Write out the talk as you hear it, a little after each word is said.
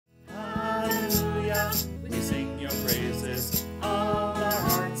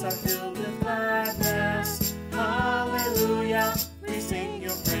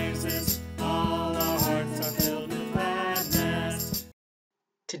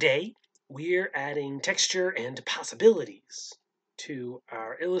Today, we're adding texture and possibilities to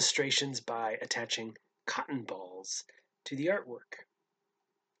our illustrations by attaching cotton balls to the artwork.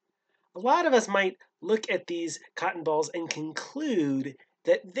 A lot of us might look at these cotton balls and conclude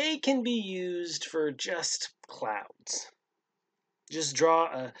that they can be used for just clouds. Just draw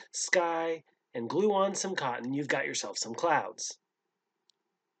a sky and glue on some cotton, you've got yourself some clouds.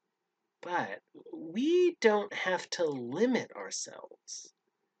 But we don't have to limit ourselves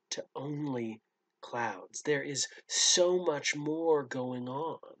to only clouds. There is so much more going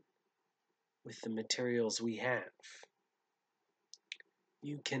on with the materials we have.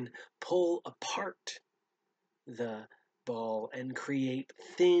 You can pull apart the ball and create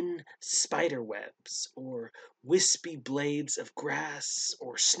thin spider webs or wispy blades of grass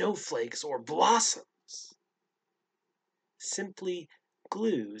or snowflakes or blossoms. Simply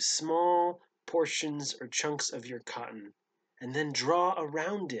glue small portions or chunks of your cotton and then draw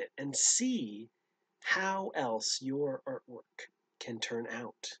around it and see how else your artwork can turn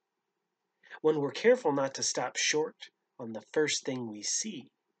out. When we're careful not to stop short on the first thing we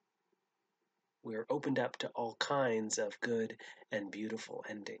see, we're opened up to all kinds of good and beautiful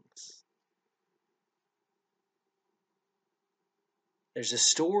endings. There's a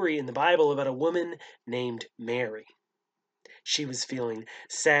story in the Bible about a woman named Mary. She was feeling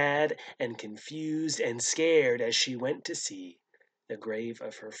sad and confused and scared as she went to see the grave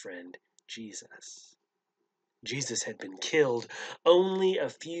of her friend Jesus. Jesus had been killed only a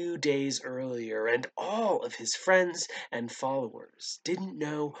few days earlier, and all of his friends and followers didn't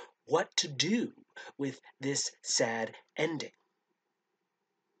know what to do with this sad ending.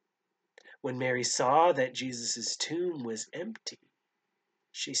 When Mary saw that Jesus' tomb was empty,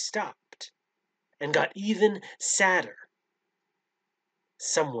 she stopped and got even sadder.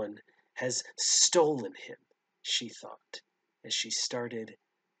 Someone has stolen him, she thought, as she started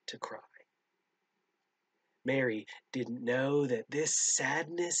to cry. Mary didn't know that this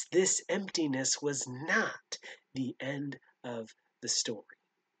sadness, this emptiness was not the end of the story.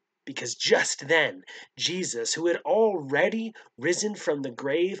 Because just then, Jesus, who had already risen from the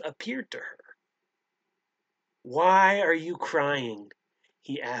grave, appeared to her. "Why are you crying?"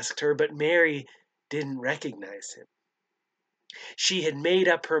 he asked her, but Mary didn't recognize him. She had made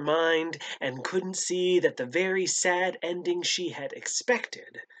up her mind and couldn't see that the very sad ending she had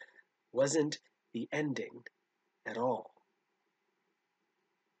expected wasn't the ending at all.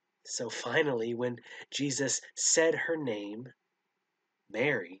 So finally, when Jesus said her name,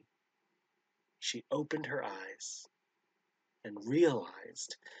 Mary, she opened her eyes and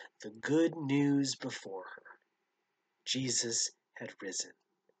realized the good news before her. Jesus had risen.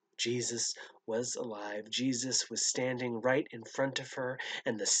 Jesus was alive. Jesus was standing right in front of her,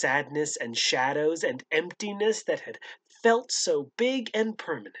 and the sadness and shadows and emptiness that had felt so big and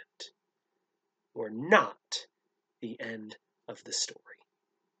permanent were not the end of the story.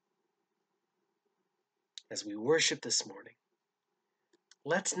 As we worship this morning,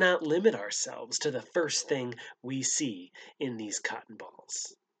 let's not limit ourselves to the first thing we see in these cotton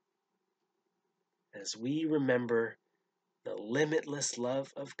balls. As we remember the limitless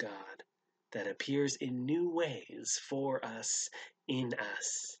love of God that appears in new ways for us, in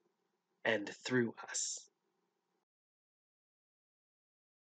us, and through us.